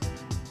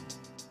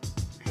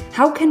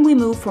How can we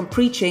move from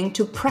preaching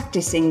to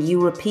practicing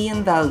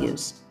European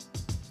values?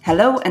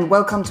 Hello and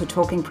welcome to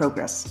Talking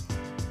Progress.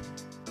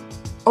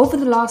 Over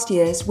the last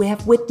years, we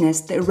have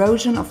witnessed the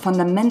erosion of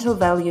fundamental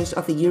values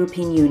of the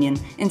European Union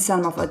in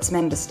some of its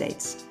member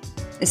states.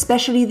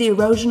 Especially the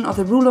erosion of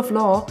the rule of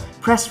law,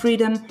 press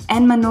freedom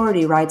and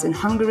minority rights in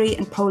Hungary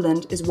and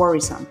Poland is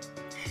worrisome.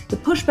 The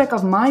pushback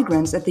of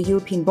migrants at the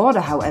European border,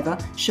 however,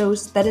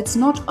 shows that it's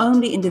not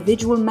only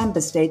individual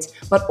member states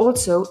but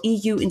also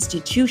EU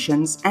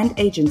institutions and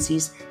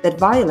agencies that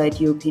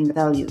violate European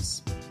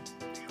values.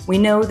 We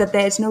know that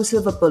there is no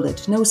silver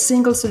bullet, no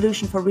single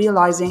solution for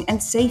realizing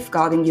and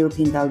safeguarding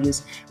European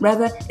values.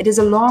 Rather, it is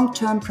a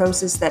long-term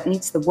process that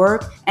needs the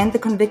work and the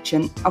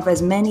conviction of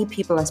as many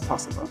people as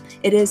possible.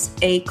 It is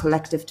a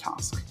collective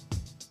task.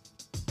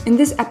 In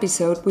this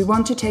episode, we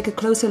want to take a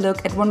closer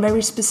look at one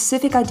very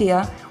specific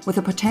idea with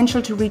the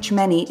potential to reach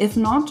many, if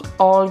not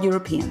all,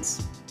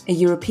 Europeans: a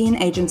European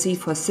Agency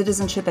for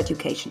Citizenship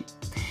Education.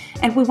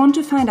 And we want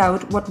to find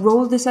out what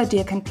role this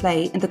idea can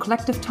play in the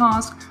collective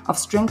task of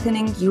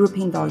strengthening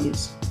European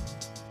values.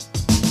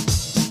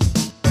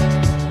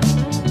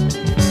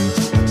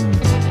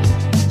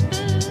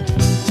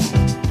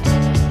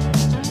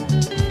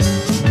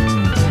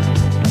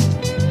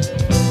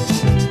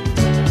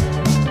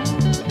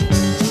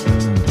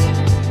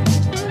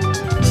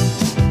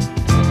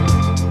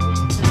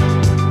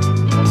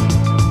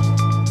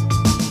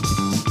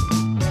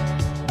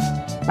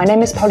 My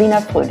name is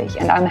Paulina Fröhlich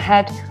and I'm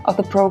head of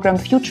the program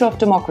Future of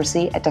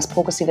Democracy at Das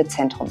Progressive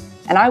Zentrum,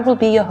 and I will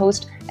be your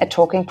host at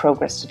Talking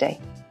Progress today.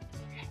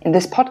 In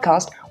this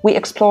podcast, we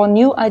explore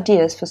new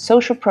ideas for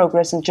social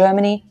progress in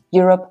Germany,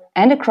 Europe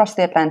and across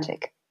the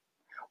Atlantic.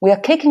 We are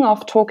kicking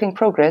off Talking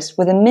Progress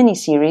with a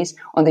mini-series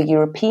on the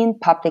European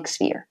public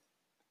sphere.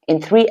 In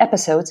 3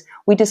 episodes,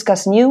 we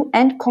discuss new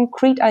and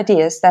concrete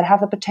ideas that have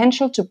the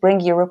potential to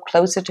bring Europe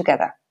closer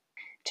together.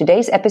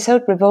 Today's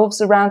episode revolves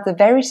around the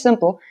very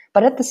simple,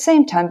 but at the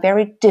same time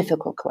very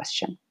difficult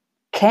question.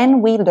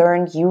 Can we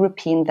learn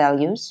European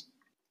values?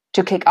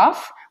 To kick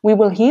off, we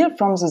will hear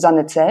from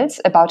Susanne Zels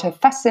about her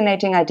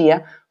fascinating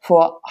idea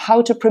for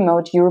how to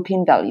promote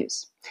European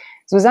values.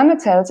 Susanne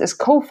Zels is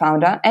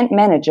co-founder and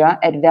manager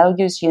at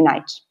Values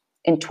Unite.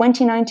 In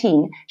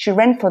 2019, she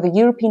ran for the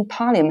European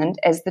Parliament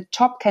as the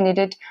top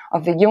candidate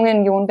of the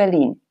Junge Union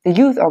Berlin, the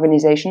youth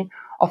organization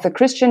of the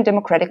Christian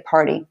Democratic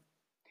Party.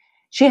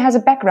 She has a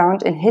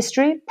background in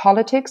history,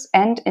 politics,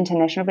 and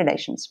international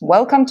relations.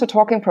 Welcome to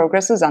Talking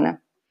Progress, Susanne.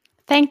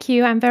 Thank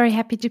you. I'm very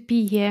happy to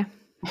be here.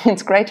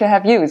 It's great to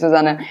have you,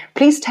 Susanne.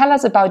 Please tell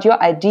us about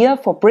your idea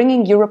for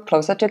bringing Europe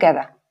closer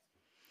together.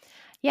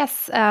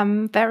 Yes,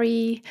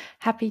 very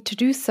happy to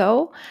do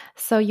so.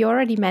 So you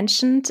already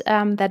mentioned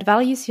that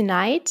Values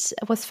Unite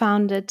was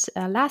founded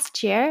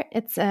last year.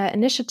 It's an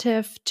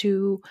initiative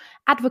to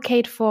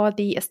advocate for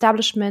the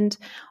establishment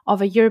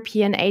of a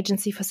European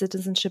Agency for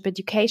Citizenship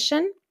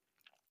Education.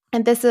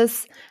 And this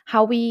is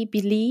how we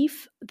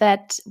believe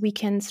that we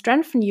can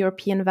strengthen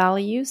European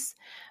values,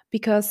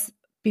 because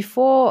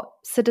before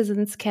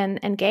citizens can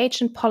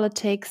engage in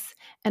politics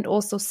and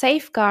also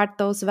safeguard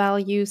those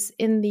values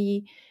in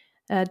the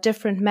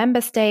different member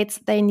states,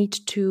 they need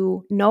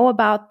to know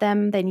about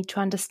them, they need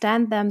to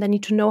understand them, they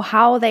need to know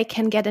how they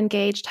can get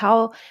engaged,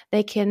 how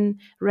they can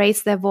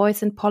raise their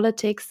voice in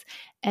politics.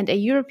 And a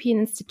European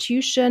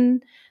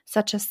institution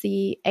such as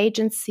the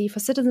Agency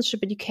for Citizenship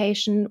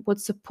Education would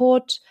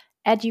support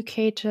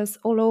educators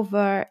all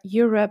over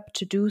Europe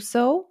to do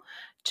so,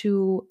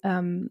 to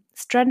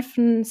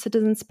strengthen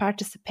citizens'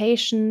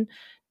 participation,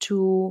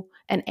 to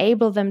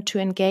enable them to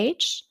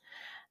engage.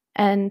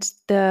 And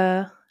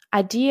the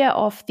idea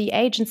of the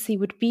agency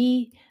would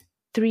be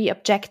 3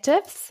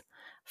 objectives.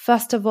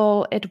 First of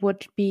all, it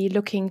would be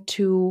looking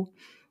to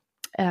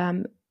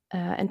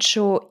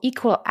ensure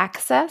equal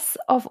access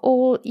of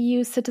all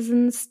EU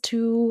citizens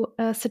to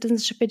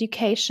citizenship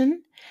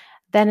education.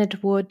 Then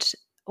it would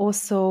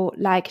also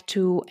like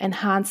to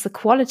enhance the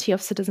quality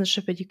of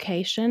citizenship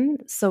education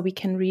so we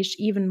can reach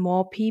even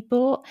more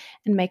people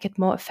and make it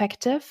more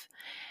effective.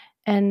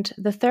 And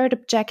the third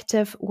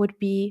objective would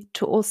be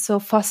to also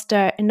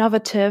foster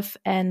innovative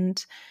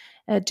and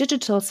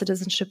digital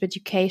citizenship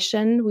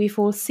education. We've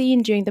all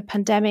seen during the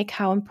pandemic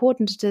how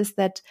important it is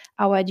that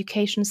our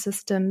education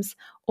systems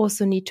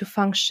also need to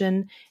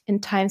function in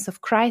times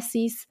of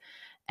crises.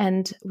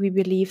 And we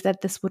believe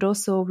that this would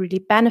also really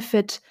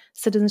benefit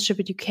citizenship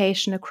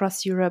education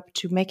across Europe,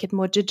 to make it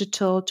more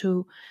digital,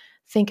 to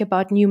think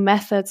about new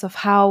methods of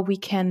how we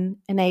can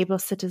enable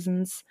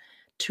citizens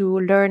to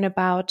learn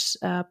about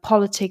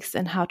politics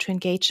and how to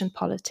engage in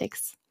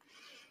politics.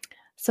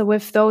 So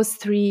with those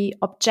 3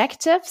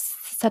 objectives,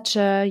 such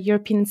a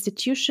European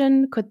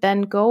institution could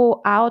then go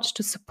out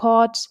to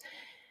support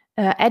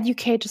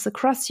educators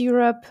across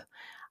Europe,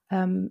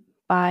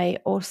 by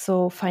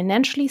also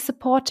financially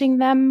supporting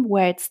them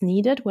where it's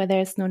needed, where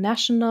there is no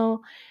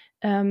national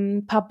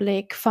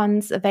public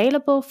funds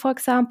available, for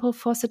example,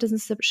 for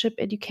citizenship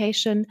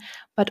education,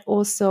 but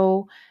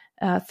also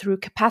through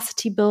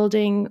capacity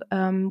building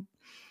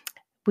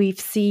we've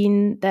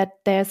seen that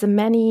there's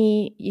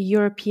many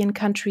European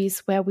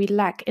countries where we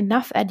lack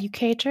enough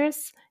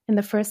educators in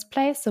the first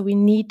place. So we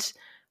need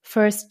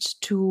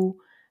first to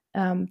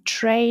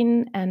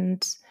train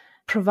and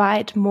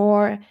provide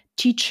more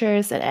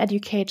teachers and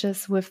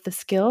educators with the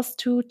skills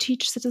to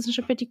teach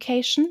citizenship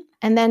education.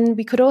 And then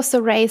we could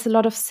also raise a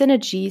lot of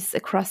synergies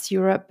across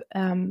Europe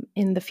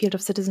in the field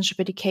of citizenship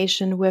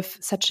education with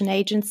such an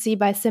agency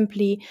by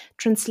simply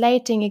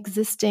translating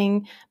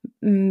existing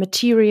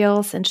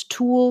materials and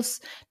tools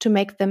to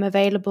make them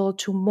available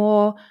to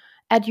more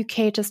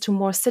educators, to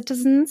more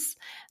citizens.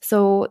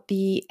 So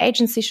the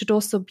agency should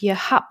also be a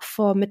hub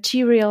for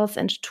materials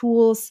and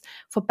tools,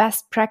 for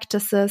best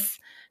practices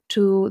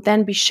to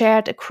then be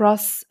shared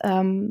across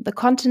the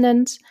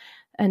continent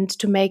and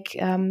to make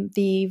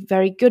the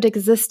very good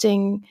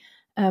existing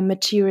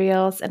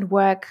materials and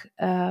work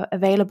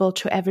available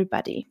to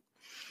everybody.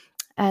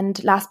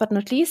 And last but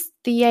not least,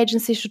 the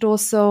agency should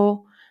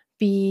also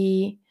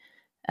be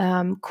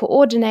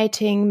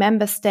coordinating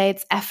member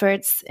states'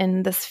 efforts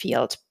in this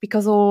field,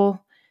 because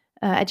all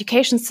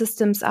education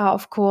systems are,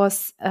 of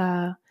course,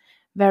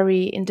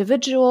 very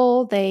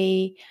individual.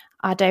 They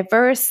are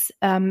diverse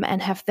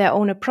and have their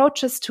own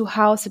approaches to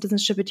how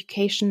citizenship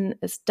education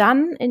is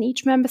done in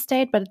each member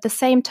state. But at the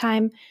same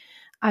time,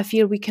 I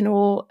feel we can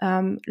all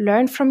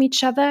learn from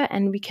each other,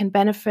 and we can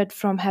benefit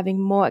from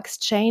having more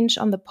exchange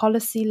on the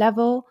policy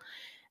level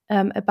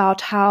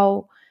about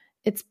how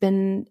it's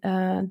been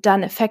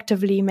done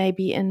effectively,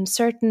 maybe in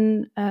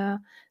certain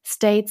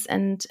states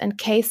and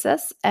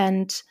cases.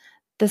 And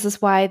this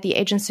is why the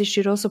agency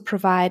should also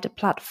provide a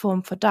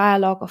platform for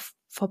dialogue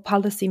for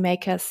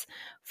policymakers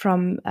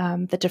from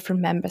the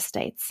different member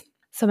states.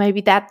 So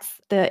maybe that's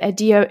the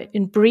idea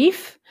in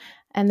brief,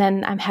 and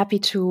then I'm happy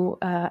to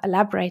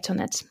elaborate on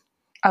it.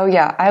 Oh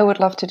yeah, I would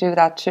love to do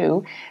that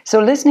too.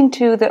 So listening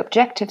to the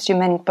objectives you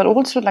meant, but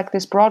also like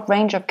this broad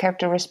range of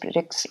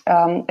characteristics,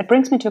 it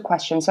brings me to a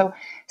question. So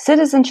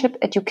citizenship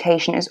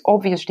education is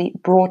obviously a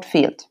broad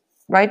field,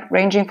 right?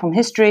 Ranging from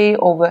history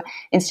over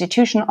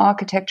institutional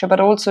architecture, but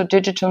also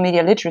digital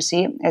media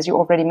literacy, as you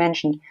already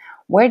mentioned.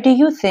 Where do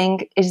you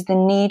think is the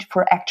need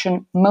for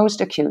action most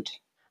acute?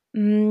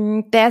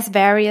 There's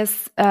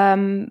various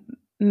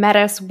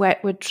matters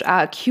which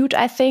are acute,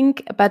 I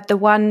think, but the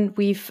one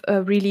we've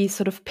really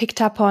sort of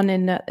picked up on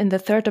in the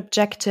third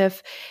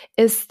objective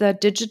is the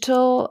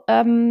digital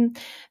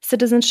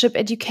citizenship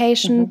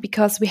education,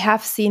 because we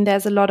have seen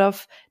there's a lot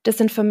of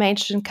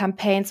disinformation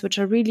campaigns which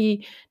are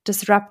really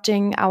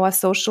disrupting our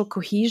social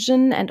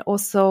cohesion and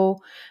also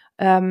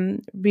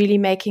really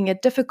making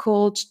it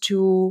difficult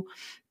to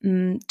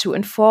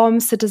inform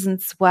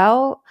citizens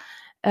well.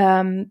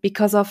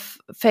 Because of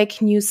fake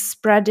news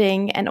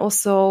spreading and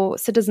also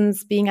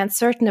citizens being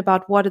uncertain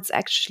about what is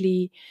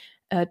actually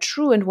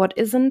true and what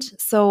isn't.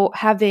 So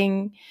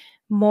having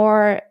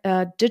more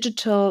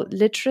digital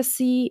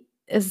literacy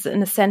is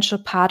an essential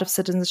part of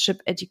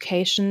citizenship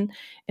education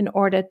in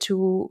order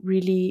to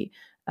really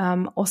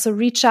also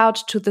reach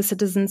out to the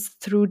citizens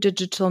through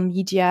digital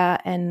media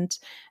and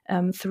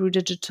through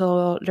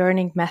digital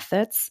learning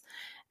methods.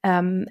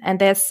 And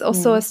there's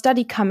also a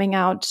study coming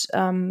out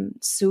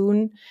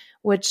soon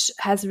which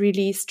has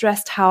really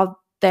stressed how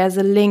there's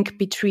a link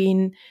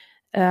between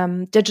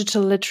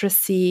digital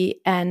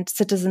literacy and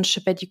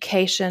citizenship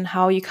education,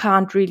 how you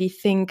can't really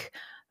think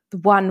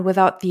one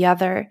without the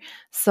other.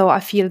 So I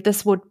feel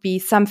this would be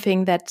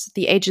something that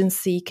the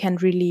agency can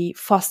really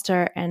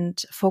foster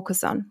and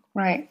focus on.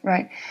 Right.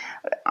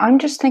 I'm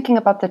just thinking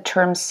about the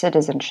term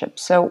citizenship.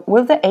 So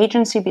will the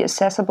agency be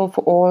accessible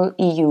for all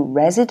EU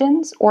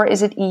residents, or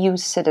is it EU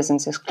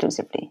citizens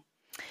exclusively?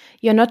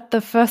 You're not the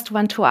first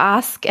one to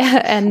ask,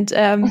 and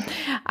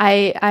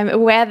I'm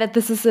aware that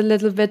this is a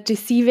little bit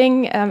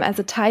deceiving as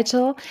a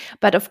title,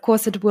 but of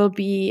course it will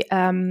be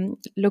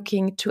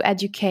looking to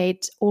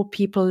educate all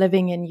people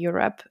living in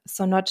Europe,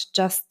 so not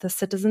just the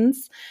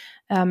citizens.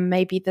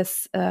 Maybe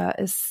this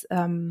is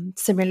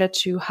similar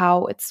to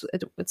how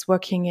it's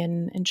working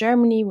in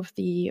Germany with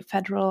the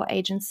federal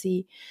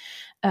agency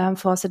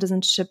for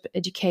citizenship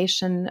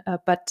education,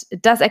 but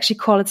it does actually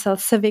call itself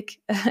civic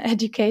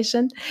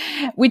education.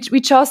 We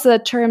chose the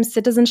term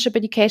citizenship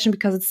education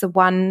because it's the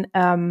one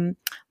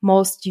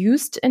most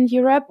used in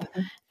Europe.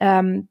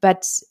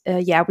 But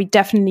we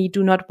definitely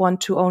do not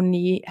want to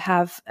only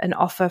have an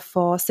offer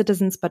for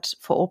citizens, but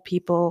for all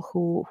people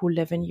who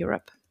live in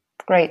Europe.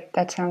 Great.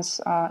 That sounds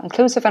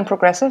inclusive and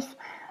progressive.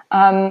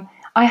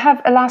 I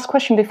have a last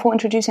question before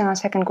introducing our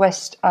second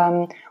guest,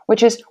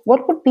 which is,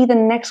 what would be the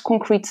next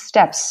concrete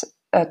steps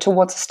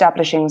towards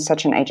establishing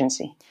such an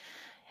agency?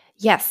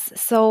 Yes.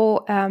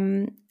 So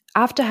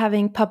after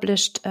having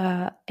published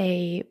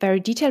a very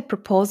detailed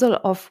proposal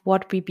of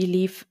what we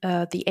believe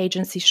the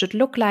agency should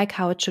look like,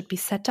 how it should be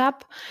set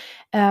up,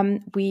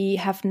 we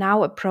have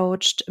now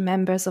approached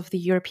members of the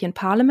European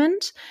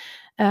Parliament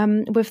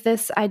with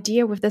this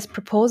idea, with this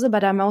proposal.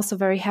 But I'm also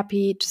very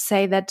happy to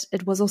say that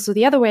it was also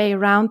the other way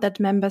around, that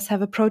members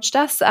have approached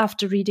us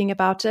after reading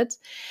about it.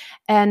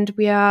 And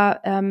we are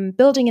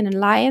building an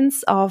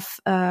alliance of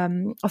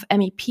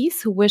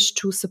MEPs who wish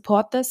to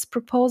support this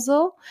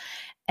proposal.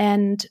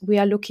 And we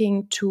are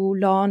looking to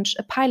launch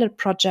a pilot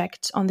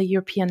project on the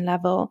European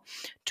level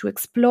to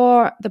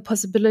explore the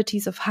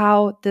possibilities of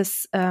how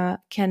this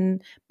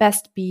can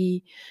best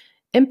be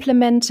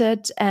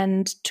implemented,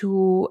 and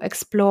to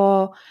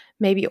explore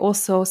maybe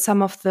also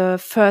some of the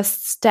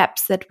first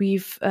steps that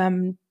we've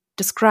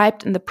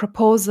described in the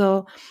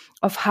proposal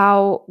of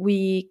how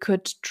we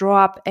could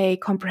draw up a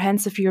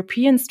comprehensive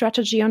European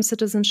strategy on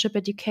citizenship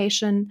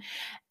education.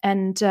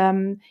 And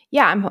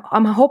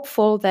I'm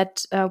hopeful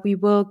that we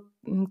will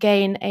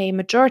gain a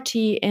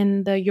majority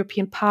in the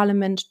European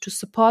Parliament to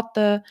support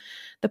the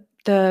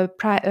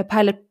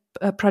pilot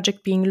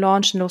project being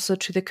launched, and also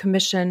to the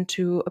Commission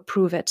to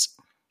approve it.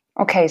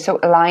 Okay, so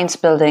alliance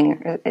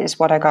building is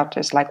what I got,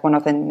 is like one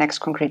of the next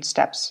concrete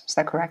steps. Is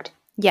that correct?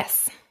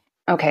 Yes.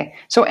 Okay,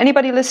 so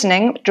anybody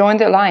listening, join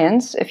the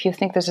alliance if you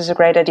think this is a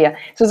great idea.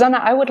 Susanna,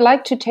 I would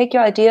like to take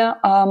your idea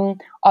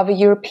of a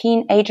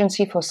European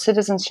Agency for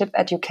Citizenship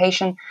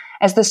Education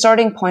as the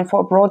starting point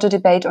for a broader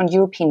debate on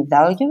European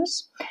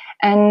values,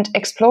 and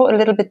explore a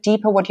little bit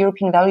deeper what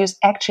European values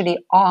actually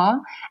are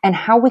and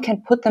how we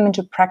can put them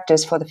into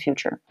practice for the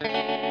future.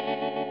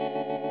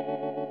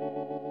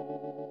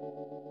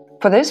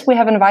 For this, we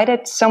have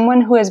invited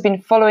someone who has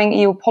been following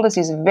EU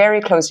policies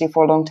very closely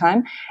for a long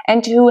time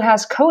and who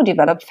has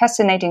co-developed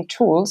fascinating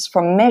tools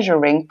for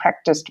measuring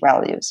practiced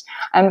values.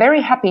 I'm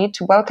very happy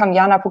to welcome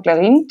Jana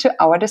Puklerin to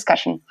our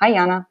discussion. Hi,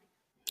 Jana.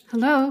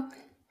 Hello.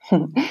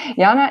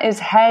 Jana is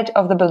head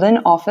of the Berlin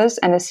office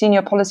and a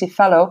senior policy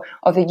fellow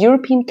of the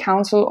European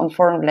Council on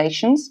Foreign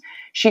Relations.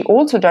 She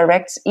also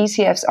directs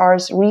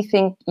ECFR's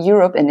Rethink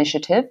Europe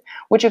initiative,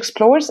 which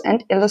explores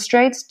and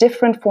illustrates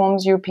different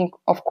forms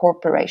of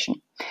cooperation.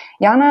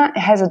 Jana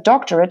has a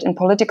doctorate in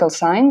political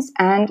science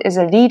and is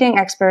a leading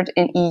expert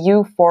in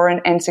EU foreign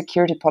and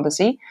security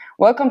policy.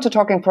 Welcome to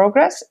Talking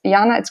Progress.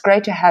 Jana, it's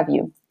great to have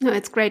you. No,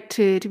 it's great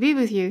to be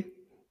with you.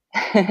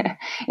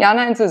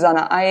 Jana and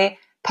Susanna, I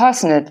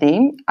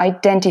personally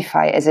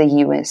identify as a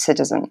EU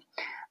citizen.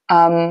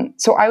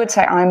 So I would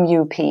say I'm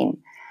European.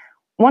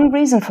 One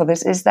reason for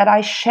this is that I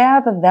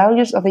share the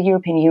values of the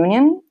European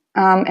Union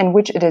and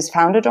which it is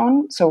founded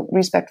on. So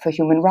respect for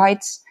human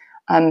rights,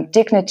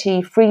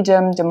 dignity,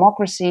 freedom,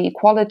 democracy,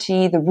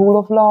 equality, the rule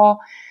of law,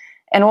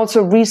 and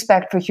also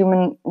respect for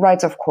human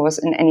rights, of course,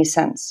 in any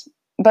sense.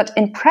 But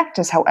in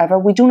practice, however,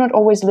 we do not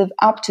always live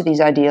up to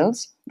these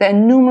ideals. There are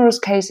numerous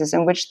cases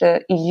in which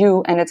the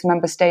EU and its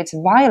member states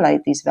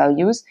violate these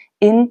values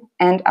in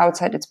and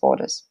outside its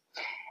borders.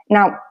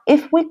 Now,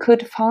 if we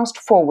could fast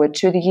forward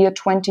to the year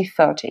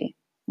 2030,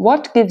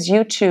 what gives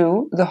you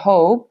two the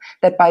hope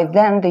that by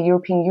then the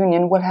European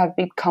Union will have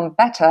become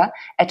better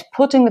at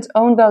putting its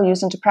own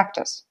values into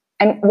practice?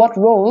 And what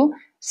role,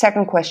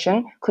 second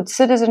question, could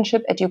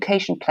citizenship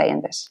education play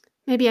in this?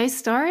 Maybe I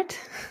start?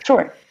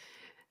 Sure.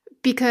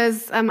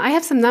 Because I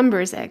have some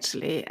numbers,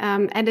 actually,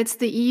 and it's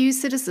the EU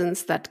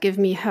citizens that give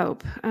me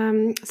hope.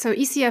 So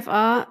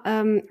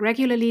ECFR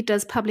regularly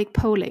does public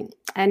polling.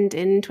 And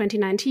in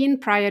 2019,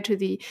 prior to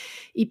the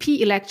EP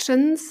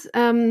elections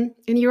in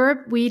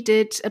Europe, we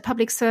did a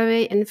public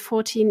survey in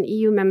 14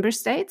 EU member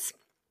states.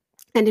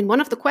 And in one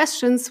of the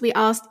questions, we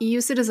asked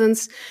EU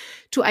citizens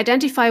to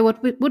identify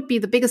what would be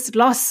the biggest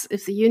loss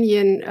if the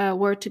Union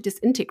were to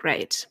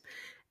disintegrate.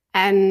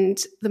 And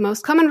the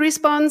most common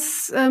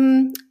response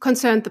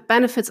concerned the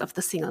benefits of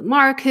the single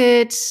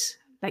market,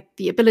 like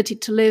the ability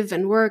to live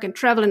and work and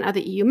travel in other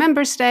EU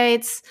member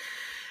states.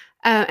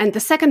 And the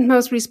second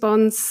most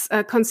response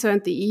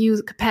concerned the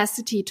EU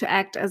capacity to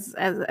act as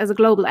a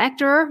global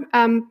actor.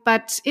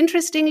 But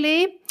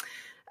interestingly,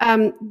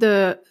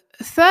 the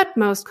third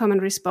most common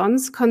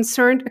response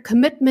concerned a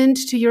commitment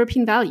to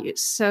European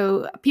values.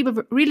 So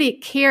people really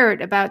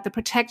cared about the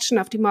protection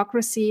of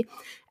democracy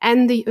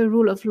and the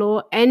rule of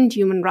law and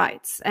human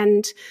rights.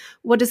 And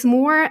what is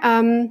more,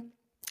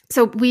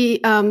 so we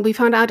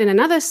found out in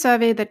another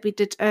survey that we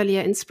did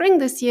earlier in spring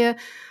this year,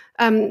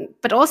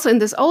 but also in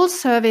this old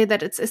survey,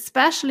 that it's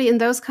especially in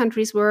those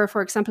countries where,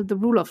 for example, the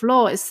rule of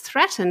law is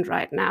threatened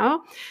right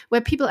now,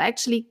 where people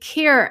actually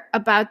care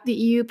about the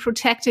EU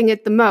protecting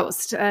it the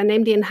most,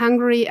 namely in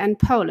Hungary and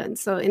Poland.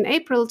 So in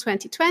April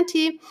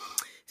 2020,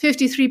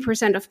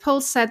 53% of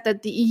polls said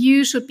that the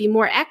EU should be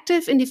more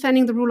active in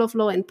defending the rule of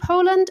law in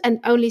Poland, and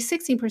only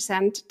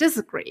 16%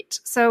 disagreed.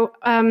 So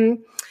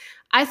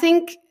I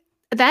think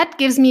that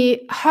gives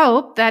me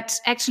hope that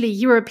actually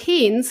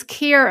Europeans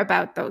care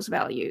about those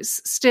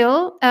values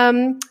still.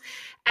 And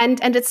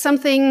it's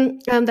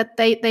something that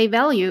they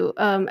value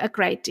a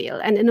great deal.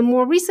 And in a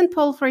more recent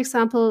poll, for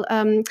example,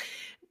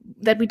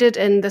 that we did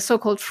in the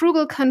so-called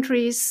frugal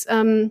countries,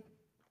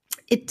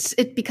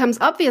 it becomes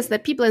obvious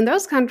that people in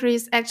those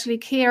countries actually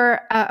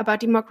care about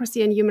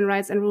democracy and human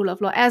rights and rule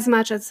of law as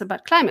much as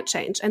about climate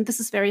change. And this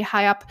is very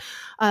high up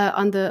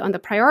on the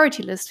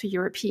priority list for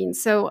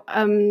Europeans. So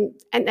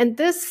and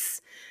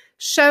this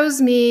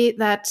shows me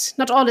that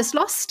not all is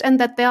lost, and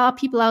that there are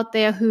people out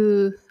there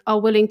who are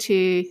willing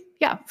to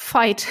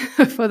fight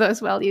for those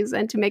values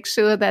and to make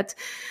sure that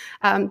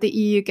the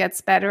EU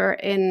gets better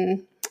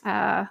in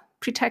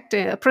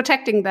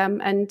protecting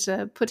them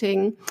and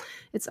putting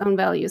its own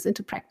values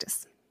into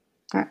practice.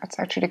 It's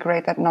actually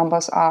great that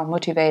numbers are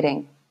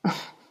motivating.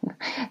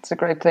 It's a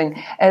great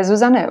thing.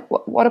 Susanne,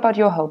 what about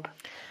your hope?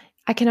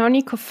 I can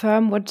only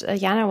confirm what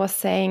Jana was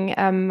saying.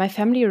 My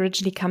family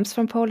originally comes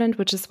from Poland,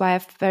 which is why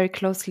I've very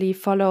closely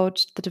followed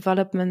the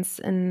developments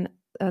in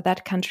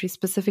that country,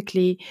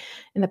 specifically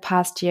in the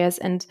past years.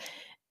 And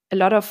a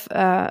lot of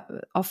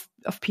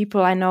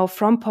people I know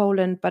from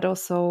Poland, but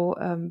also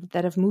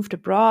that have moved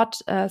abroad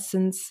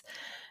since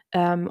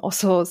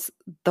also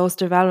those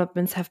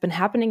developments have been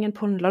happening in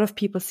Poland. A lot of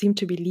people seem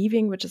to be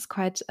leaving, which is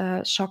quite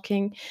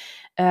shocking.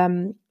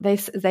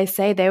 They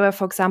say they were,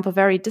 for example,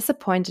 very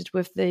disappointed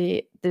with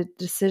the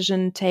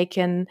decision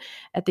taken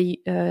at the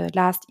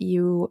last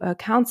EU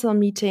Council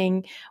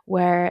meeting,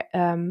 where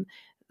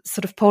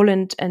sort of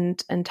Poland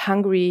and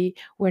Hungary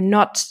were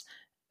not,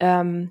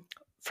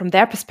 from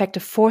their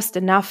perspective, forced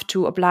enough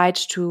to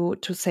oblige to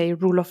say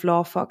rule of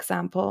law, for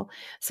example.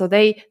 So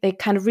they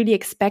kind of really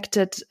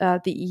expected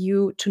the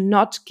EU to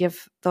not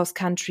give those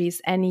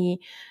countries any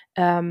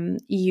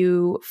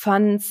EU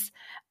funds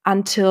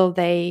until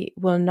they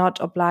will not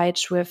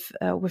oblige with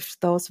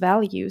those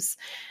values.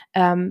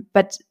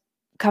 But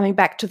coming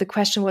back to the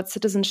question, what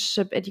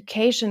citizenship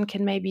education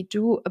can maybe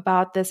do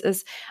about this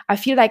is, I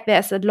feel like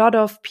there's a lot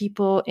of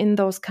people in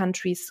those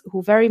countries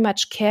who very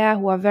much care,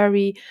 who are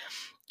very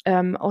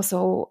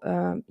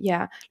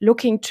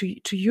looking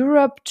to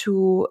Europe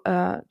to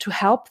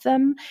help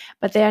them,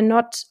 but they are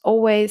not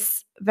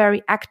always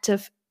very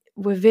active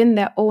within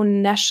their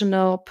own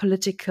national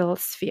political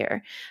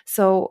sphere.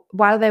 So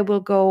while they will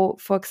go,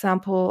 for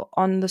example,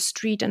 on the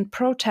street and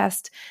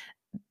protest,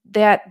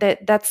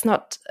 that's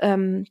not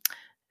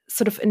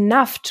sort of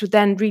enough to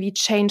then really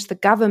change the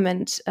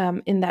government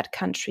in that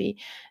country.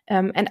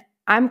 And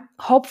I'm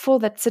hopeful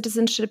that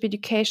citizenship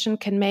education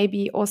can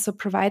maybe also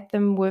provide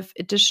them with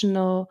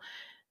additional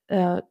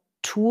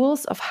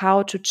tools of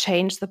how to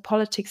change the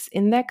politics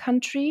in their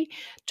country,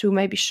 to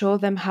maybe show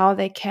them how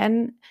they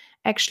can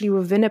actually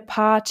within a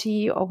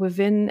party or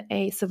within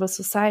a civil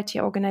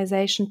society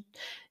organization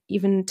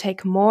even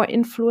take more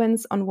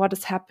influence on what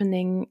is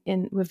happening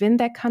within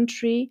their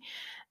country,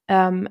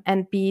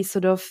 and be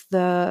sort of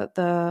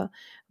the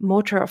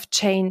motor of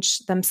change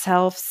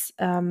themselves,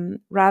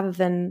 rather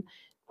than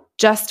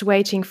just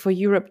waiting for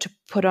Europe to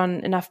put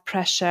on enough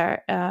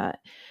pressure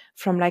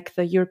from like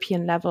the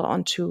European level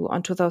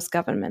onto those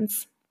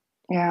governments.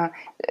 Yeah.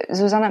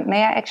 Susanne,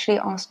 may I actually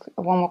ask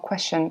one more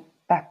question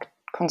back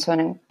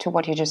concerning to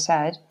what you just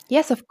said?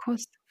 Yes, of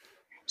course.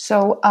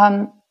 So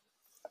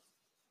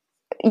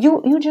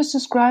you just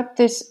described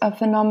this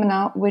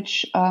phenomena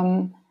which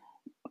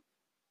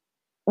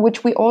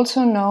we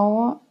also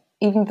know,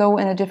 even though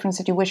in a different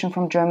situation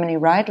from Germany,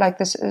 right? Like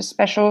this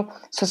special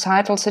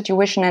societal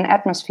situation and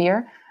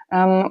atmosphere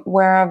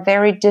where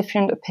very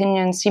different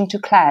opinions seem to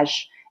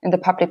clash in the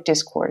public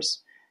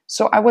discourse.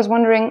 So I was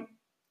wondering,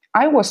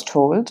 I was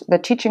told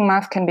that teaching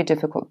math can be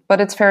difficult, but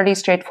it's fairly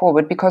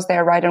straightforward because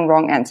there are right and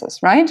wrong answers,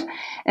 right?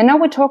 And now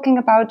we're talking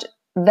about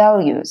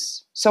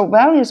values. So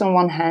values on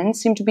one hand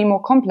seem to be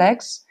more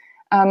complex.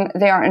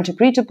 They are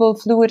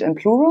interpretable, fluid, and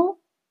plural.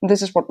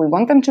 This is what we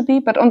want them to be.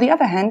 But on the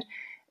other hand,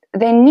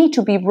 they need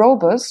to be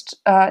robust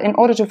in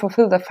order to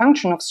fulfill the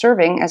function of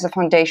serving as a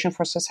foundation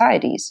for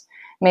societies,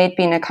 may it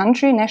be in a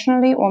country,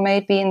 nationally, or may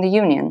it be in the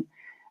union.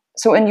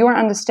 So in your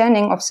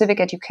understanding of civic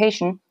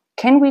education,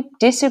 can we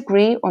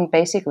disagree on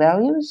basic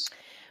values?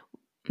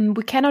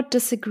 We cannot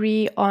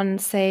disagree on,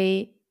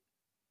 say,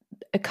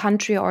 a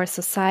country or a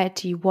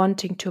society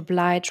wanting to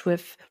oblige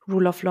with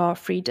rule of law or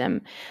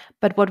freedom.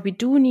 But what we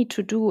do need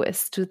to do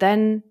is to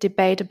then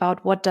debate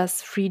about what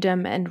does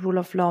freedom and rule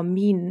of law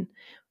mean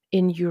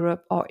in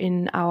Europe or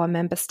in our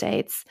member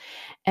states.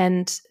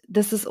 And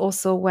this is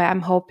also where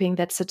I'm hoping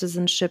that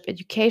citizenship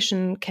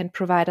education can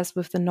provide us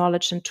with the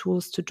knowledge and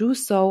tools to do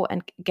so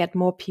and get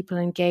more people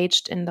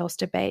engaged in those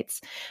debates.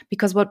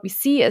 Because what we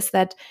see is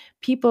that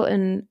people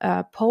in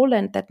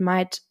Poland that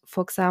might,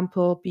 for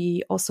example,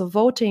 be also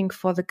voting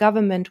for the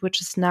government,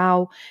 which is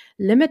now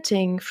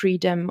limiting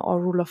freedom or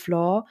rule of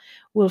law,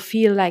 will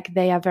feel like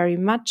they are very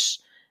much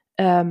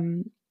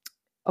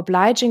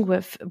obliging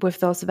with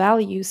those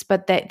values,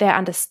 but their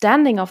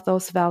understanding of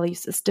those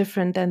values is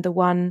different than the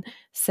one,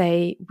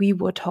 say, we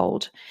would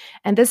hold.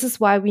 And this is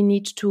why we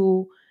need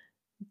to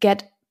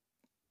get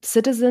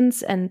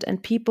citizens and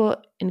people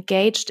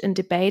engaged in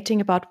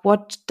debating about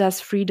what does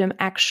freedom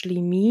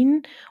actually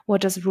mean, what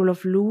does rule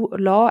of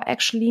law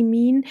actually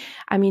mean.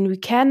 I mean, we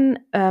can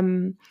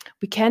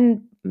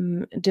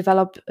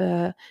develop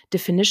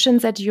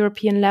definitions at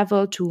European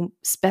level to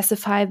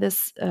specify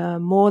this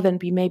more than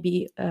we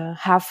maybe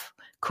have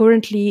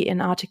currently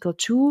in Article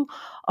 2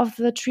 of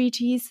the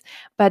treaties,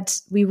 but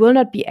we will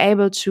not be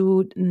able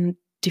to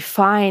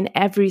define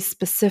every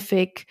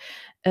specific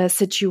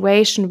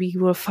situation we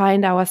will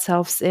find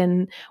ourselves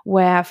in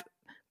where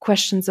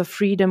questions of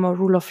freedom or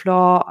rule of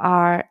law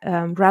are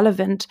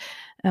relevant.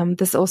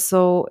 This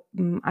also,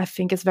 I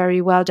think, is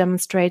very well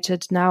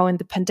demonstrated now in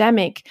the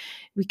pandemic.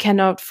 We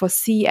cannot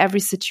foresee every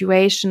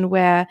situation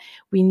where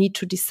we need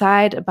to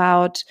decide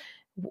about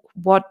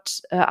what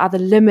are the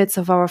limits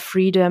of our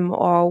freedom,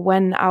 or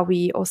when are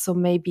we also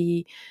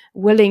maybe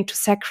willing to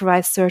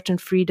sacrifice certain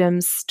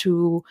freedoms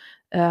to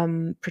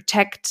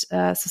protect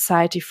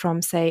society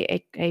from,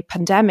 say, a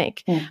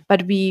pandemic.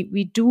 But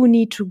we do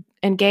need to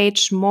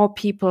engage more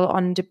people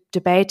on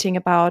debating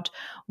about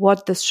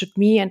what this should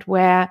mean and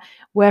where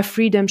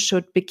freedom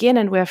should begin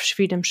and where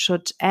freedom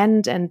should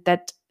end, and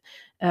that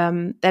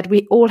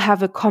we all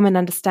have a common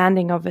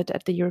understanding of it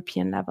at the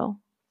European level.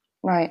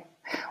 Right.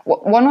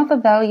 One of the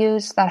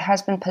values that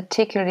has been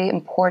particularly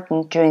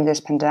important during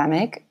this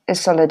pandemic is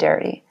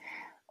solidarity.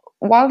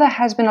 While there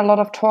has been a lot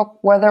of talk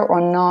whether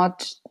or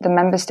not the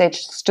member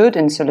states stood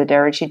in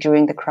solidarity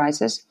during the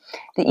crisis,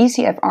 the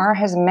ECFR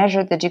has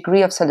measured the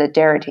degree of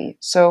solidarity.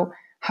 So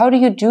how do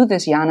you do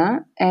this,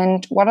 Jana?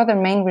 And what are the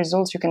main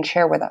results you can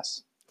share with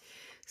us?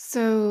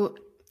 So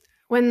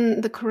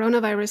when the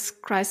coronavirus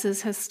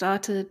crisis has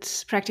started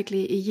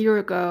practically a year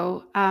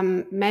ago,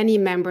 many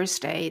member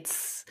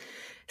states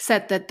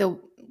said that there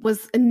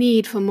was a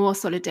need for more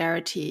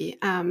solidarity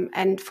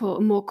and for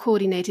a more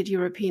coordinated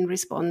European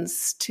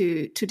response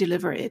to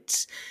deliver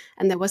it.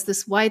 And there was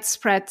this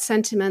widespread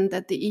sentiment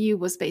that the EU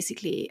was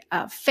basically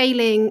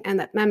failing, and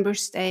that member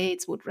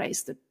states would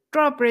raise the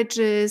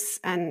drawbridges.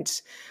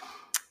 And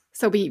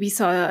so we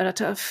saw a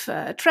lot of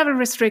travel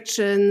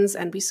restrictions,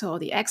 and we saw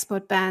the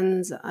export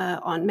bans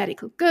on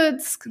medical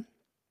goods.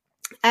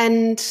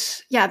 And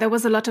yeah, there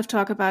was a lot of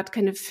talk about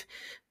kind of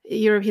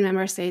European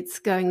member states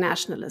going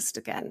nationalist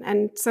again.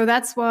 And so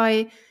that's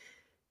why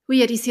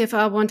we at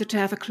ECFR wanted to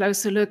have a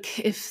closer look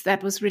if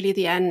that was really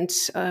the end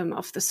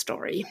of the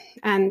story.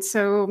 And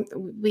so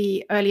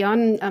we early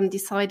on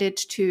decided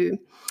to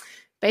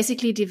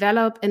basically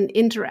develop an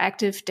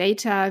interactive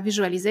data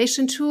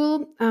visualization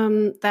tool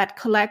that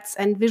collects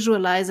and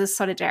visualizes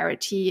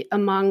solidarity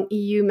among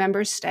EU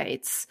member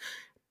states,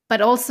 but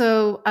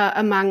also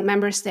among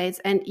member states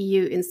and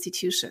EU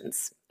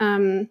institutions.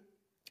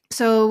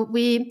 So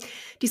we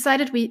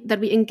decided that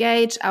we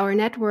engage our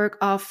network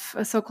of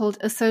so-called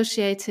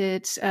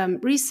associated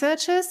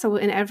researchers. So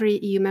in every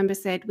EU member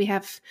state, we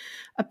have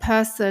a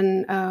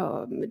person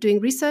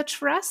doing research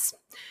for us.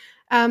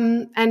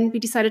 And we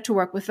decided to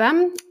work with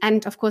them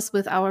and, of course,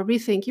 with our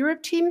Rethink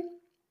Europe team.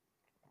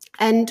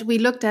 And we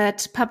looked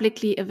at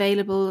publicly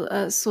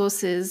available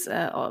sources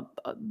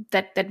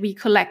that we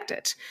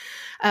collected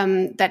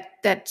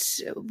that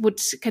would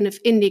kind of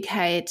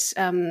indicate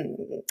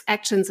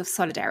actions of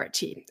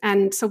solidarity.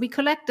 And so we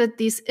collected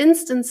these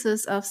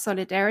instances of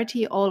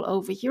solidarity all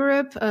over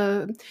Europe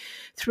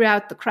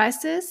throughout the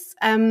crisis.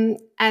 And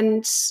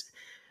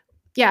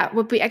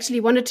what we actually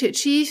wanted to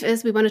achieve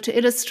is we wanted to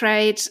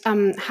illustrate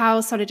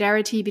how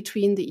solidarity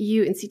between the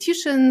EU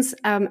institutions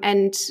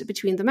and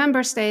between the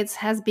member states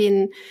has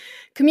been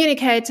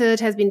communicated,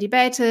 has been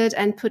debated,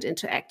 and put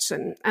into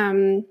action.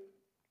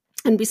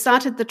 And we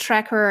started the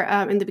tracker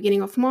in the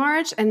beginning of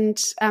March,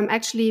 and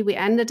actually we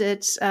ended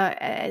it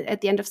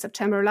at the end of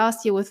September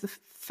last year with the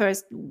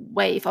first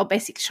wave, or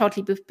basically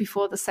shortly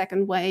before the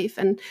second wave.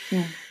 And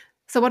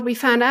so what we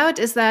found out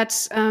is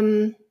that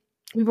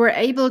we were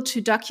able to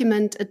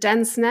document a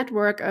dense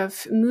network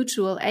of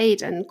mutual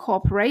aid and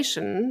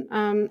cooperation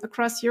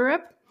across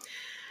Europe.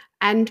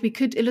 And we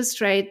could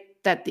illustrate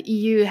that the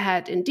EU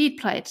had indeed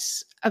played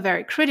a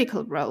very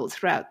critical role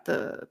throughout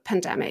the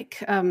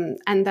pandemic,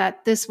 and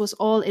that this was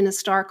all in a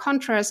stark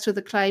contrast to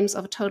the claims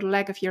of a total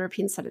lack of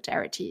European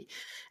solidarity.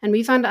 And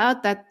we found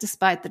out that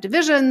despite the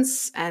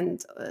divisions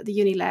and the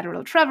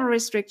unilateral travel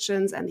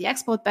restrictions and the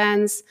export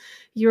bans,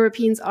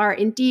 Europeans are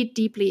indeed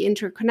deeply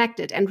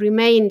interconnected and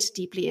remained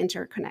deeply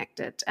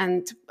interconnected.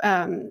 And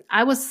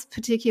I was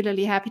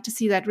particularly happy to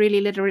see that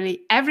really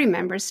literally every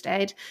member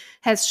state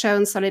has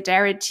shown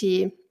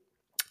solidarity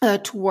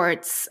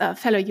towards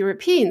fellow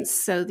Europeans.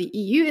 So the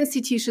EU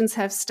institutions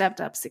have stepped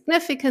up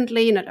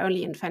significantly, not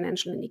only in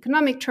financial and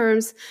economic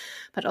terms,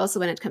 but also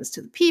when it comes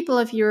to the people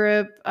of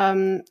Europe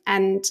and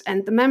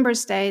the member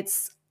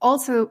states.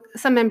 Also,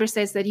 some member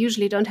states that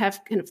usually don't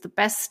have kind of the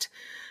best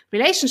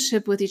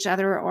relationship with each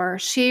other or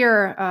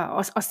share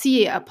or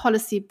see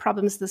policy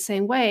problems the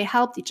same way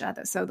helped each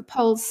other. So the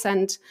Poles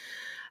sent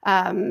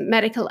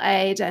medical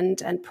aid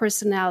and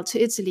personnel to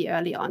Italy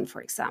early on,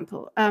 for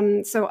example.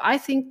 So I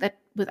think that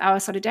with our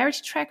solidarity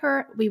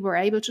tracker, we were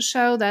able to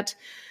show that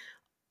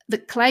the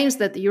claims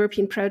that the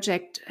European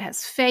project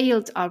has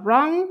failed are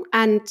wrong,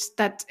 and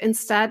that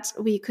instead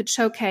we could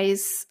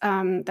showcase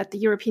that the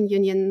European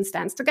Union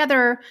stands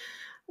together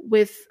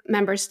with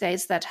member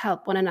states that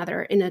help one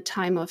another in a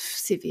time of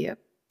severe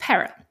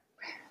peril.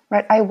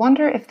 Right. I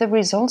wonder if the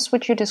results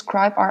which you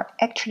describe are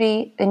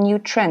actually a new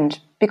trend,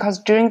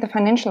 because during the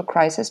financial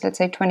crisis, let's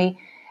say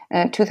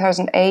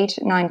 2008,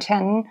 9,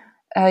 10,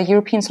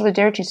 European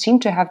solidarity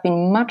seemed to have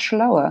been much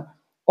lower.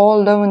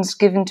 All loans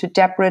given to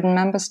debt-ridden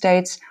member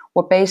states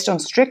were based on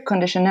strict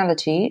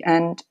conditionality,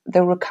 and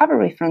the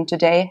Recovery Fund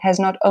today has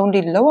not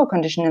only lower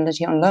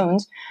conditionality on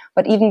loans,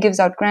 but even gives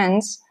out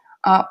grants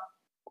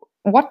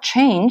what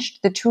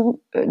changed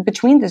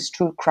between these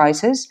two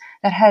crises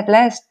that had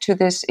led to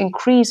this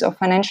increase of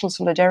financial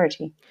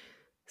solidarity?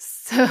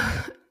 So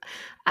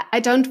I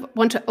don't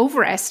want to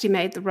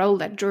overestimate the role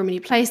that Germany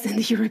plays in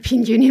the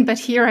European Union, but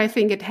here I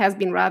think it has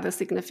been rather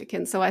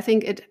significant. So I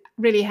think it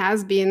really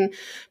has been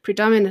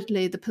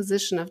predominantly the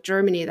position of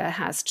Germany that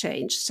has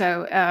changed.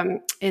 So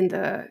in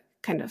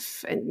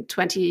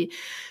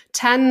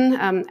 2010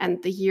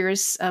 and the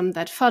years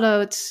that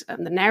followed,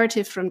 the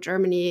narrative from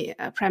Germany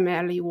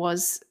primarily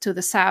was to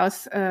the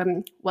south,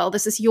 well,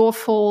 this is your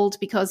fault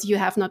because you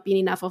have not been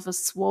enough of a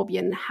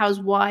Swabian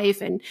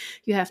housewife and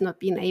you have not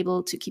been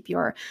able to keep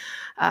your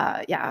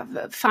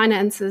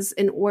finances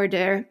in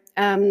order.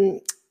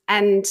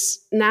 And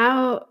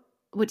now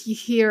what you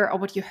hear or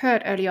what you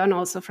heard early on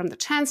also from the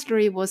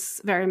Chancellery was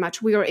very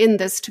much, we are in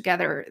this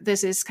together.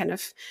 This is kind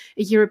of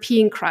a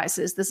European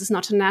crisis. This is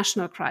not a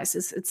national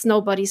crisis. It's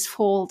nobody's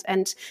fault.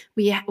 And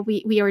we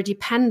are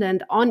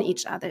dependent on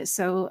each other.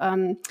 So,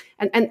 and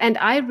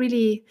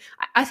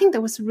I think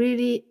there was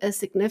really a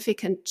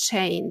significant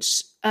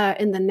change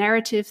in the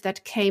narrative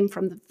that came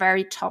from the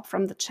very top,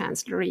 from the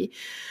Chancellery.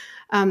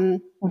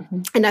 And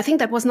I think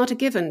that was not a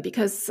given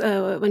because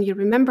when you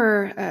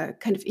remember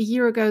kind of a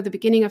year ago, the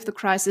beginning of the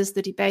crisis,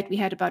 the debate we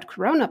had about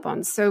Corona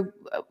bonds. So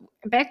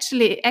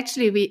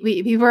actually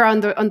we were on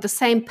the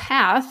same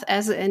path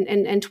as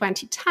in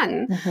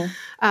 2010,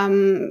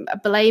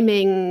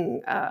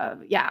 blaming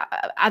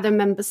other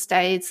member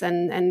states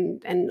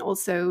and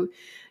also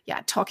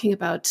talking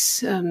about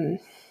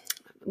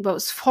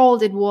whose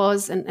fault it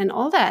was and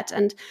all that.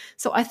 And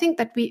so I think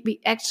that we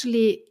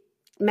actually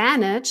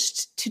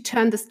managed to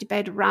turn this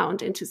debate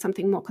around into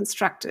something more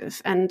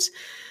constructive. And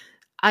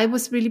I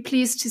was really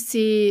pleased to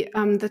see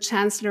the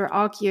Chancellor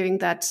arguing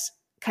that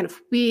kind of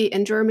we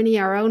in Germany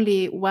are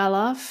only well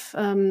off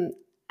and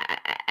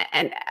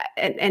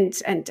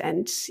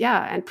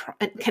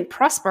can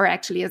prosper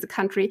actually as a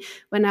country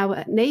when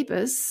our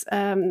neighbors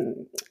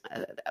don't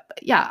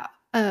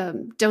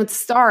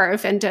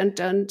starve and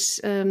don't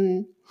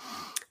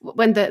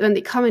when the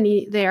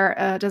economy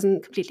there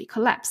doesn't completely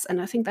collapse.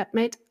 And I think that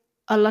made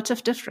a lot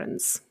of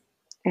difference.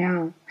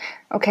 Yeah.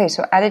 Okay,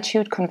 so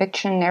attitude,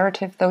 conviction,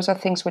 narrative, those are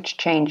things which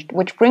changed,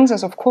 which brings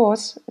us, of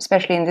course,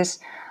 especially in this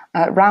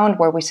round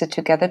where we sit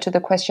together, to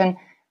the question,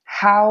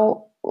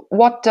 how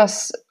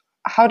does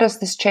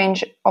this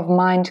change of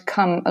mind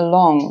come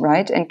along,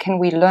 right? And can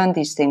we learn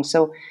these things?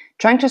 So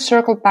trying to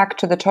circle back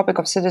to the topic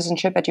of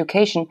citizenship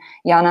education,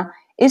 Jana,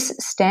 is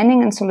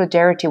standing in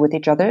solidarity with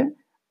each other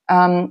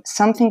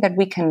something that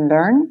we can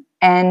learn?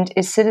 And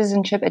is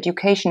citizenship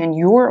education, in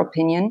your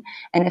opinion,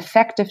 an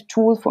effective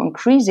tool for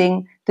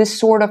increasing this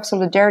sort of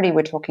solidarity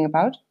we're talking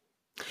about?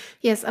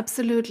 Yes,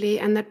 absolutely.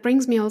 And that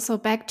brings me also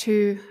back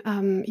to,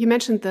 you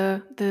mentioned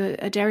the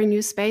Daring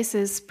New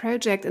Spaces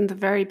project in the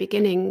very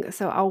beginning,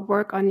 so our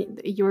work on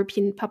the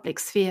European public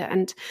sphere.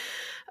 And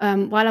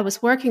while I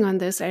was working on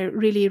this, I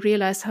really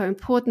realized how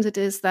important it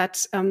is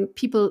that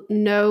people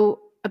know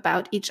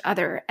about each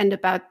other and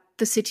about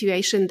the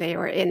situation they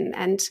are in,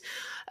 and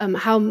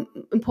how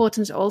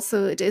important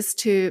also it is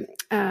to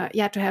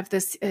have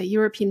this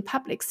European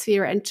public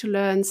sphere and to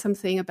learn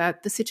something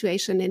about the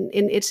situation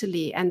in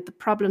Italy and the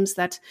problems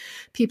that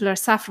people are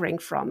suffering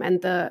from,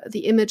 and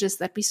the images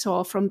that we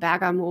saw from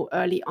Bergamo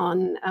early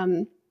on,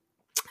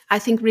 I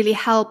think really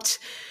helped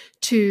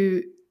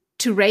to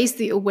raise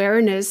the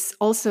awareness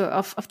also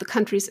of the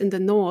countries in the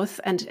north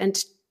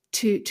and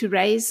to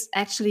raise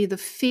actually the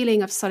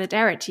feeling of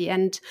solidarity.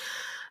 And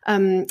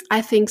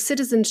I think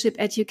citizenship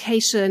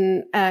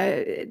education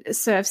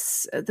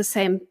serves the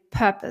same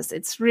purpose.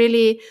 It's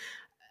really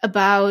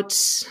about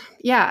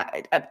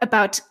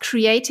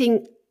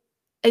creating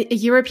a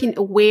European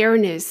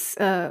awareness,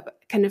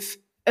 kind of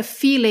a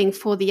feeling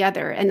for the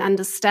other and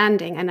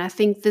understanding. And I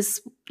think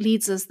this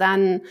leads us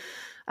then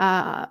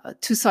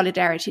to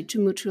solidarity, to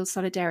mutual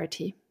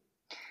solidarity.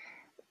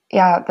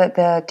 Yeah,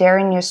 the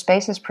Daring New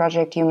Spaces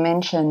project you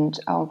mentioned,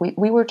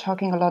 we were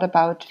talking a lot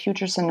about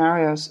future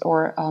scenarios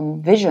or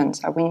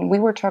visions. I mean, we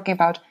were talking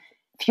about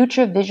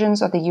future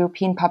visions of the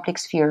European public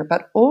sphere,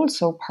 but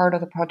also part of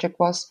the project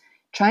was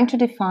trying to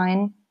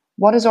define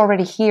what is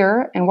already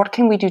here and what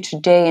can we do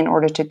today in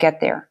order to get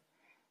there.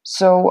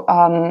 So,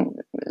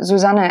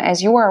 Susanne,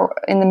 as you are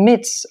in the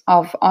midst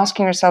of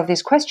asking yourself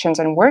these questions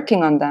and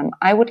working on them,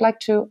 I would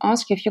like to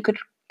ask you if you could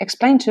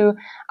explain to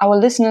our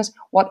listeners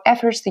what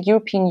efforts the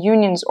European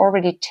Union is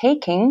already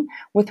taking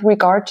with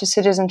regard to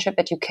citizenship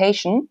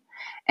education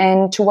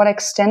and to what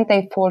extent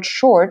they fall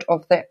short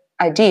of the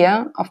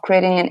idea of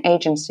creating an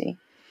agency.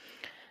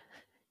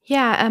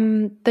 Yeah,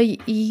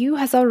 the EU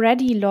has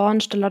already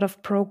launched a lot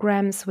of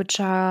programs which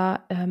are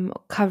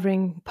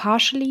covering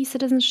partially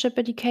citizenship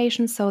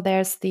education. So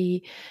there's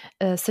the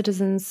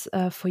Citizens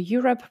for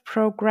Europe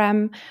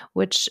program,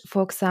 which,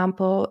 for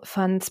example,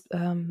 funds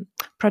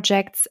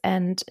projects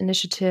and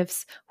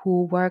initiatives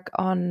who work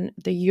on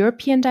the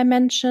European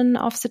dimension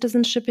of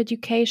citizenship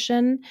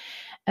education.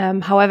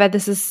 However,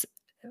 this is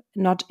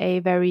not a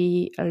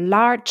very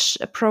large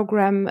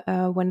program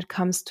when it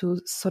comes to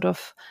sort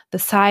of the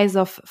size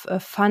of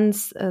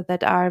funds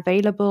that are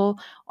available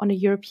on a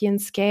European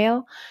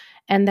scale.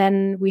 And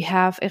then we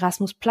have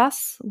Erasmus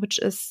Plus, which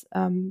is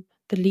the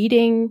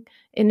leading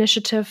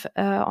initiative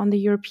on the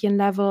European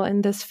level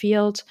in this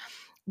field.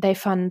 They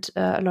fund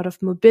a lot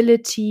of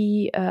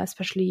mobility,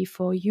 especially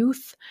for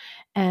youth.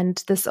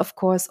 And this, of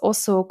course,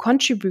 also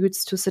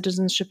contributes to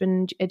citizenship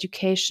and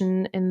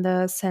education in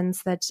the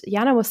sense that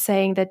Jana was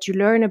saying, that you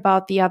learn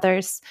about the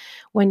others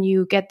when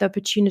you get the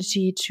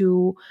opportunity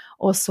to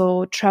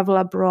also travel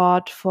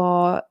abroad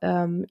for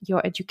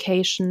your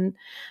education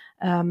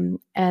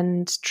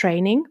and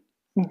training.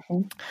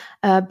 Mm-hmm.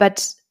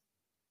 But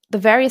the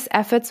various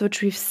efforts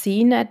which we've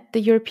seen at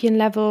the European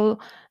level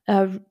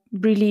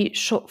really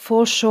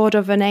fall short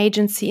of an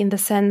agency, in the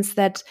sense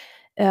that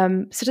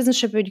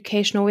citizenship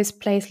education always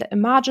plays a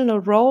marginal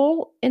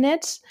role in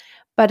it,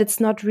 but it's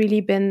not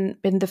really been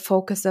the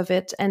focus of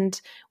it. And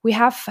we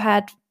have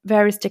had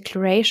various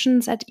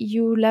declarations at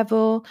EU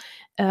level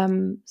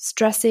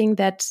stressing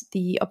that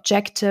the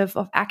objective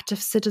of active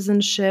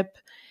citizenship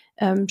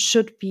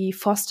should be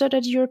fostered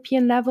at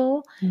European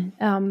level.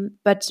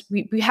 But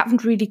we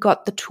haven't really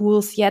got the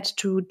tools yet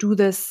to do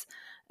this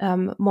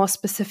more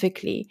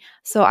specifically.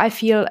 So I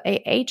feel an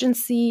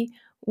agency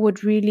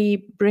would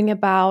really bring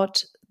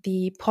about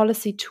the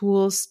policy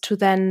tools to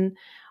then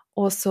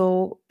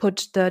also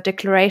put the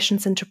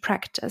declarations into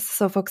practice.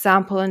 So, for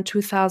example, in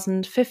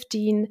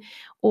 2015,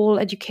 all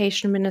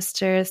education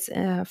ministers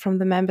from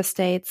the member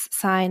states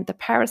signed the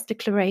Paris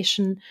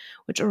Declaration,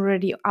 which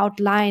already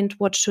outlined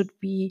what should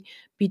we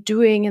be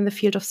doing in the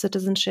field of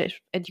citizenship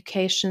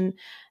education.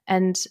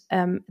 And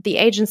the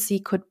agency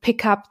could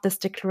pick up this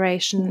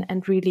declaration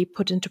and really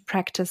put into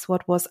practice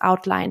what was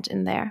outlined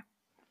in there.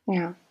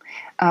 Yeah.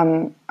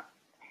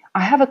 I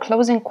have a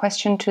closing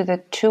question to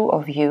the two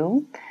of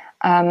you.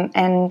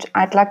 And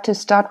I'd like to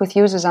start with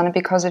you, Susanne,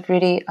 because it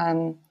really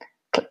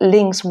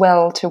links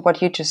well to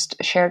what you just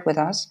shared with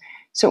us.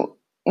 So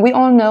we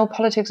all know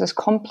politics is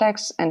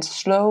complex and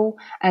slow,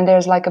 and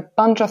there's like a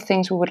bunch of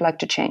things we would like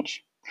to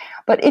change.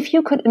 But if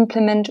you could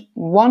implement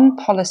one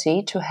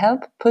policy to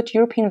help put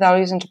European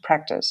values into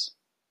practice,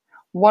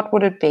 what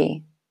would it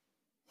be?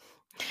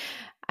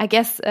 I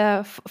guess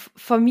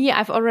for me,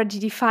 I've already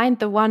defined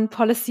the one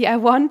policy I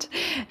want.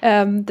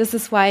 This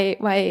is why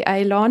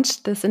I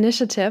launched this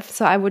initiative.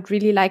 So I would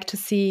really like to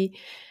see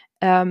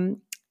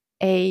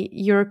a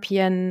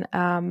European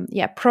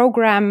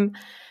program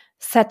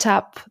set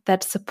up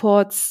that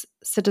supports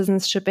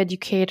citizenship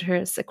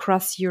educators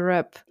across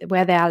Europe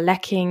where they are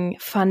lacking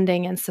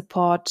funding and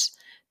support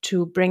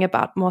to bring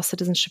about more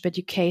citizenship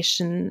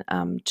education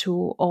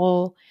to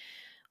all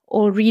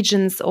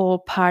regions, all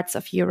parts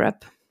of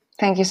Europe.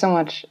 Thank you so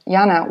much.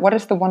 Jana, what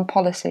is the one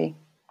policy?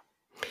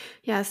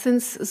 Yeah,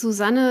 since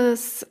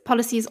Susanne's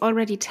policy is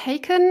already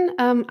taken,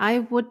 I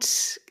would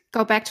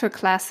go back to a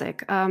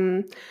classic.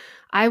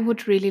 I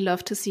would really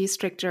love to see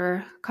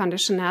stricter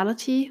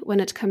conditionality when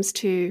it comes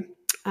to,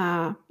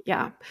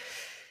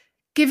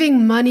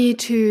 giving money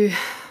to,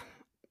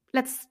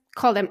 let's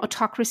call them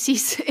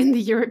autocracies in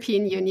the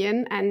European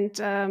Union.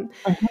 And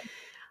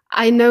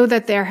I know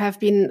that there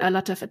have been a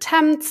lot of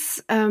attempts,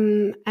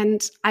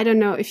 and I don't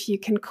know if you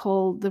can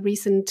call the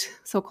recent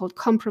so-called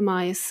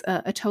compromise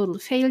a total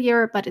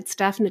failure, but it's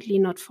definitely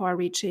not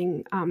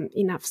far-reaching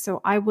enough.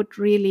 So I would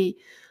really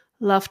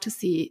love to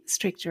see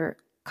stricter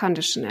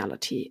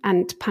conditionality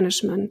and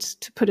punishment,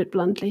 to put it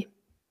bluntly.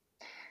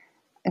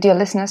 Dear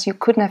listeners, you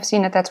couldn't have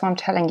seen it. That's what I'm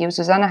telling you.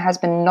 Susanne has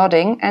been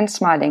nodding and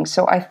smiling.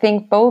 So I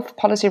think both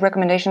policy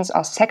recommendations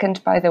are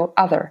second by the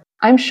other.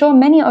 I'm sure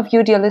many of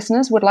you, dear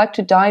listeners, would like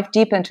to dive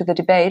deeper into the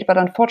debate, but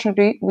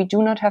unfortunately, we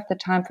do not have the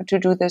time to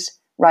do this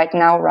right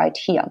now, right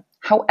here.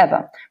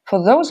 However,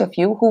 for those of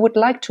you who would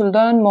like to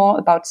learn more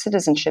about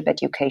citizenship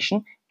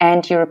education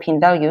and European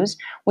values,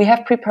 we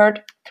have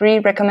prepared 3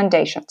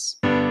 recommendations.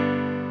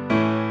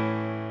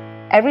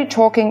 Every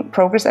Talking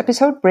Progress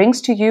episode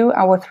brings to you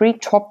our 3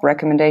 top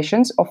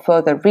recommendations of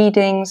further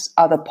readings,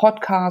 other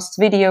podcasts,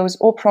 videos,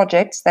 or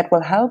projects that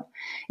will help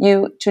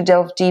you to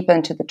delve deeper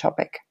into the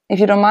topic. If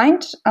you don't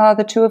mind,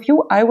 the two of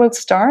you, I will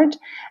start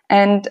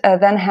and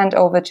then hand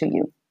over to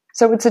you.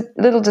 So it's a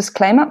little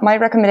disclaimer. My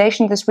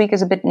recommendation this week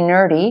is a bit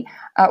nerdy.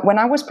 When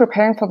I was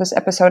preparing for this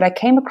episode, I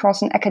came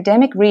across an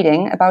academic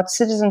reading about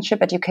citizenship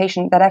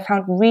education that I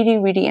found really,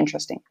 really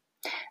interesting.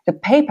 The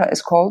paper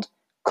is called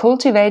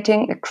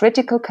Cultivating a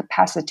Critical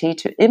Capacity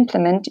to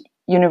Implement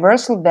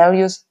Universal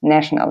Values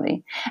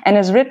Nationally, and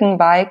is written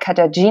by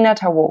Katarzyna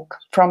Tawok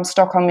from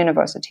Stockholm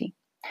University.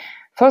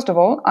 First of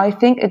all, I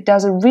think it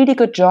does a really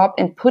good job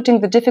in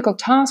putting the difficult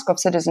task of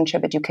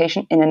citizenship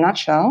education in a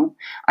nutshell.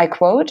 I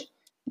quote,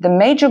 "The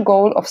major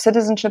goal of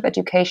citizenship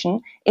education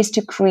is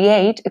to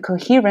create a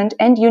coherent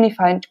and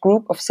unified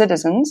group of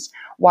citizens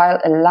while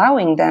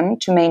allowing them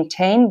to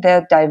maintain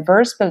their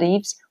diverse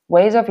beliefs,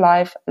 ways of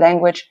life,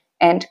 language,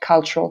 and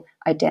cultural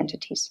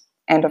identities."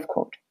 End of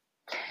quote.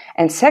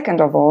 And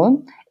second of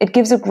all, it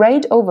gives a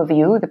great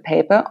overview, the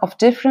paper, of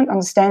different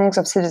understandings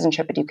of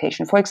citizenship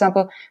education. For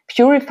example,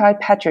 Purified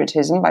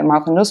Patriotism by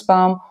Martha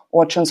Nussbaum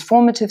or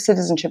Transformative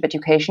Citizenship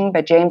Education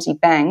by James E.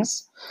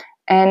 Banks.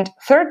 And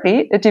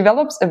thirdly, it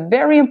develops a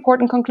very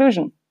important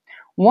conclusion.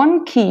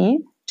 One key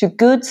to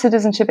good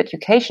citizenship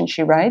education,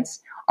 she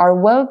writes, are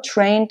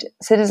well-trained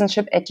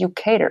citizenship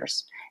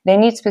educators. They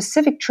need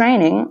specific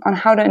training on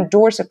how to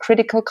endorse a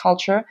critical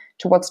culture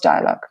towards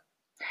dialogue.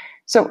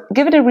 So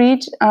give it a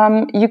read.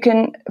 You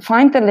can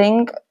find the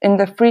link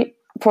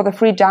for the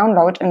free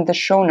download in the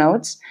show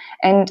notes.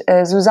 And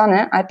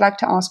Susanne, I'd like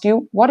to ask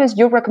you, what is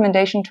your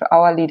recommendation to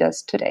our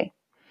leaders today?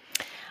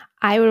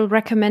 I will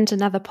recommend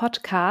another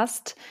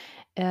podcast.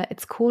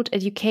 It's called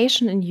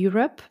Education in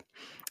Europe.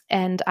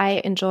 And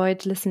I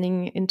enjoyed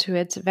listening into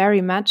it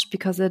very much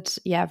because it,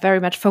 very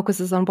much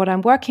focuses on what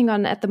I'm working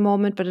on at the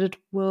moment, but it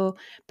will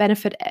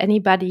benefit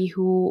anybody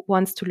who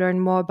wants to learn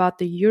more about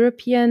the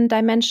European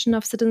dimension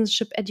of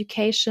citizenship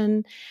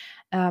education.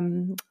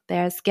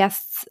 There's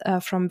guests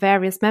from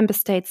various member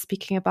states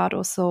speaking about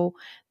also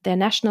their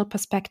national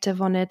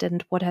perspective on it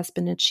and what has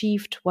been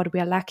achieved, what we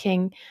are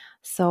lacking.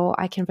 So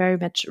I can very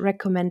much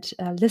recommend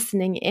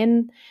listening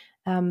in.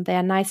 They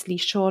are nicely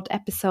short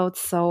episodes,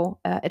 so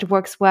it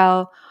works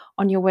well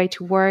on your way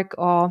to work,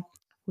 or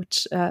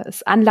which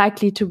is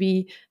unlikely to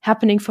be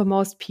happening for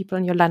most people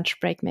in your lunch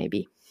break,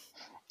 maybe.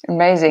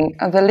 Amazing.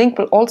 The link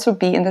will also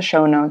be in the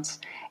show notes.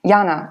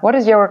 Jana, what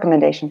is your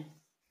recommendation?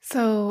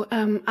 So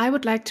I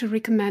would like to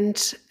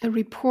recommend a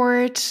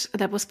report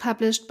that was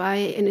published by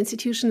an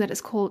institution that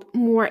is called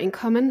More in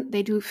Common.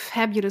 They do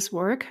fabulous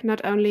work, not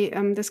only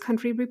this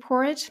country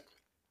report,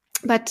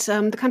 but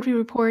the country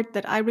report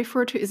that I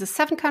refer to is a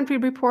 7-country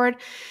report.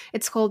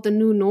 It's called The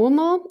New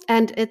Normal,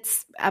 and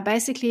it's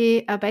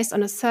basically based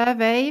on a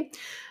survey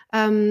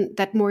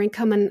that More in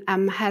Common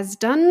has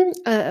done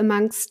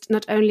amongst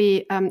not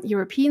only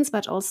Europeans,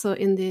 but also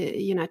in the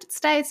United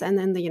States and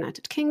in the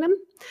United Kingdom,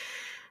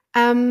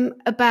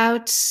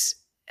 about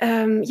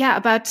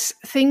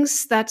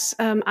things that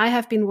I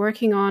have been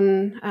working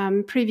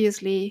on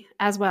previously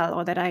as well,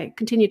 or that I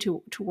continue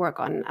to work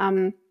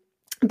on.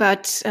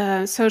 About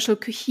social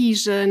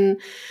cohesion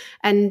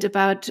and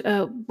about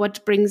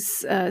what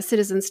brings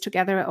citizens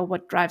together or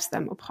what drives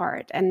them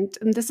apart. And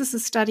this is a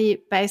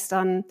study based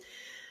on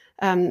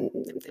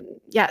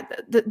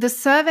the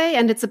survey,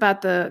 and it's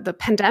about the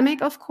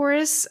pandemic, of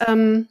course.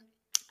 And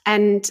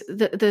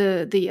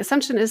the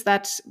assumption is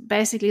that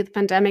basically the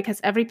pandemic has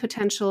every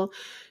potential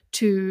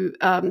to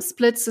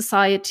split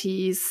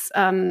societies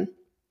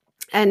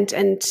and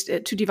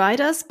to divide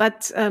us.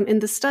 But in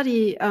the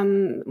study,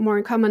 More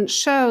in Common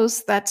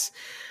shows that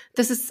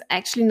this is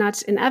actually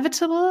not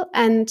inevitable,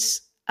 and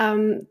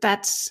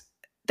that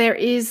there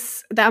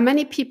are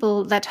many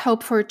people that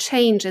hope for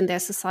change in their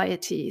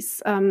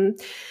societies,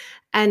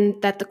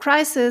 and that the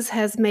crisis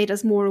has made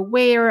us more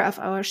aware of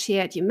our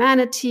shared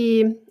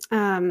humanity,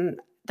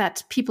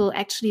 that people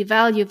actually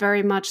value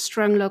very much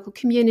strong local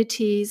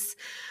communities,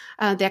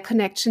 their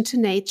connection to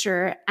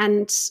nature.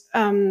 And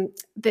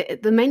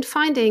the main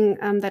finding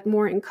that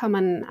More in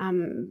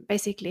Common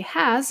basically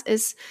has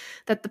is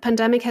that the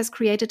pandemic has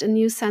created a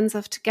new sense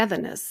of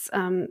togetherness.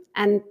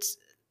 And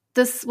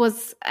this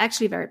was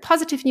actually very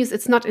positive news.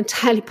 It's not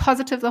entirely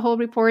positive, the whole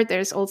report.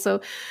 There's also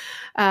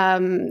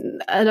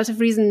a lot of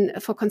reason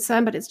for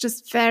concern, but it's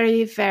just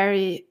very,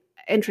 very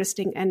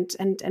interesting and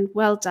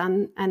well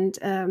done. And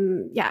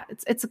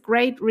it's a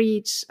great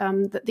read.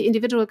 The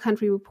individual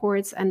country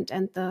reports and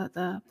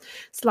the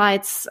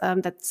slides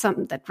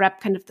that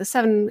wrap kind of the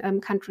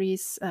 7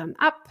 countries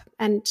up.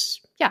 And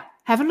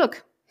have a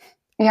look.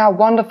 Yeah,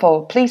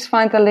 wonderful. Please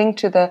find the link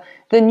to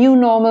the New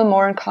Normal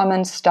More in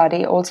Common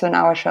study also in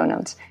our show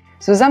notes.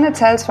 Susanne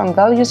Zels from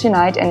Values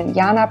Unite and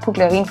Jana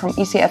Puglerin from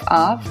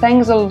ECFR,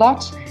 thanks a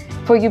lot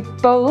for you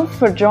both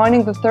for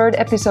joining the 3rd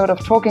episode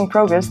of Talking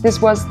Progress.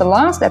 This was the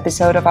last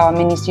episode of our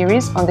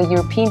mini-series on the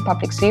European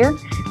public sphere.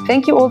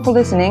 Thank you all for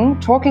listening.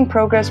 Talking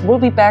Progress will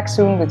be back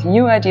soon with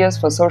new ideas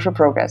for social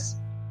progress.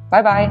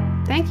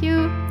 Bye-bye. Thank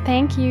you.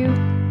 Thank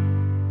you.